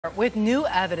With new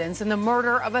evidence in the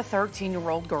murder of a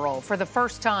 13-year-old girl. For the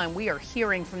first time, we are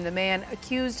hearing from the man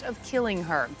accused of killing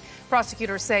her.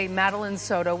 Prosecutors say Madeline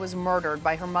Soto was murdered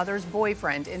by her mother's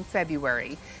boyfriend in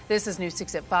February. This is News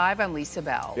 6 at 5. I'm Lisa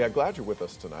Bell. Yeah, glad you're with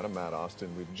us tonight. I'm Matt Austin.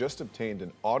 We've just obtained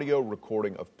an audio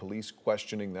recording of police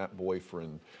questioning that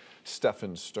boyfriend,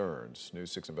 Stephan Sterns.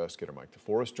 News 6 investigator Mike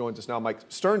DeForest joins us now. Mike,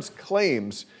 Sterns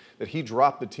claims that he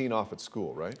dropped the teen off at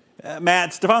school, right?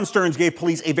 Matt, Stephan Sterns gave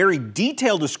police a very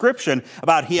detailed description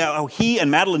about how he and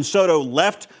Madeline Soto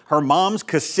left her mom's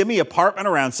Kissimmee apartment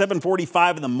around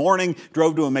 7:45 in the morning,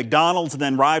 drove to a McDonald's, and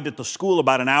then arrived at the school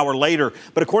about an hour later.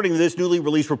 But according to this newly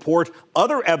released report,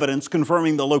 other evidence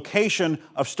confirming the location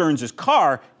of Sterns'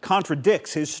 car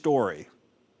contradicts his story.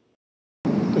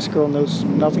 This girl knows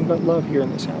nothing but love here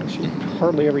in this house. She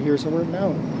hardly ever hears the word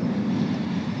no.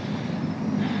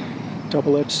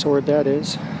 Double-edged sword, that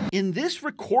is. In this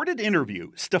recorded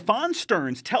interview, Stephan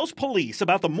Sterns tells police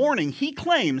about the morning he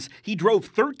claims he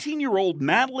drove 13-year-old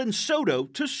Madeline Soto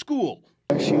to school.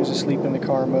 She was asleep in the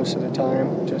car most of the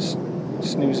time, just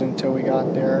snoozing until we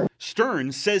got there.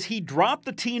 Sterns says he dropped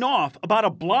the teen off about a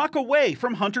block away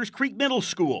from Hunters Creek Middle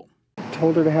School.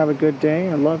 Told her to have a good day.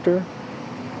 I loved her.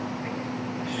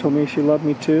 She told me she loved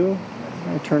me too.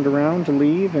 I turned around to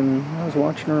leave, and I was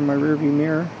watching her in my rearview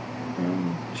mirror,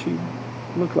 and she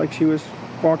looked like she was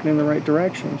walking in the right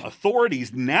direction.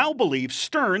 Authorities now believe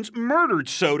Sterns murdered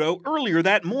Soto earlier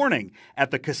that morning at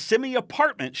the Kissimmee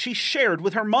apartment she shared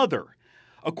with her mother.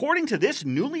 According to this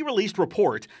newly released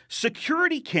report,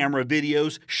 security camera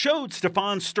videos showed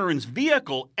Stephan Sterns'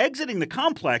 vehicle exiting the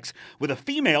complex with a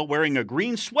female wearing a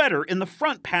green sweater in the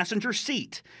front passenger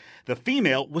seat. The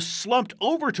female was slumped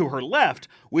over to her left,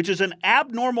 which is an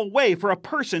abnormal way for a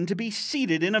person to be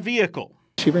seated in a vehicle.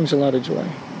 She brings a lot of joy.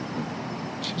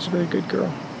 She's a very good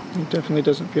girl. It definitely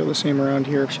doesn't feel the same around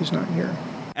here if she's not here.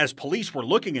 As police were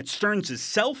looking at Sterns'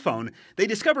 cell phone, they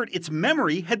discovered its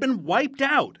memory had been wiped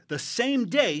out the same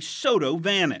day Soto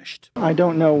vanished. I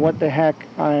don't know what the heck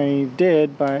I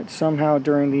did, but somehow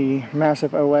during the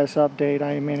massive OS update,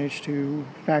 I managed to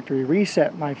factory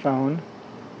reset my phone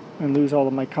and lose all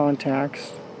of my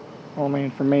contacts, all my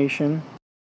information.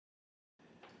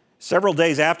 Several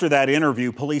days after that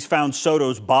interview, police found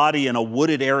Soto's body in a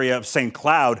wooded area of St.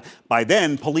 Cloud. By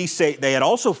then, police say they had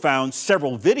also found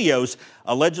several videos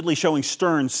allegedly showing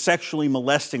Sterns sexually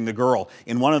molesting the girl.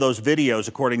 In one of those videos,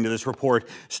 according to this report,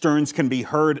 Sterns can be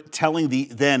heard telling the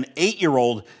then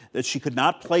 8-year-old that she could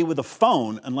not play with a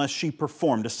phone unless she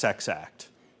performed a sex act.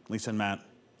 Lisa and Matt.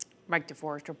 Mike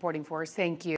DeForest reporting for us. Thank you.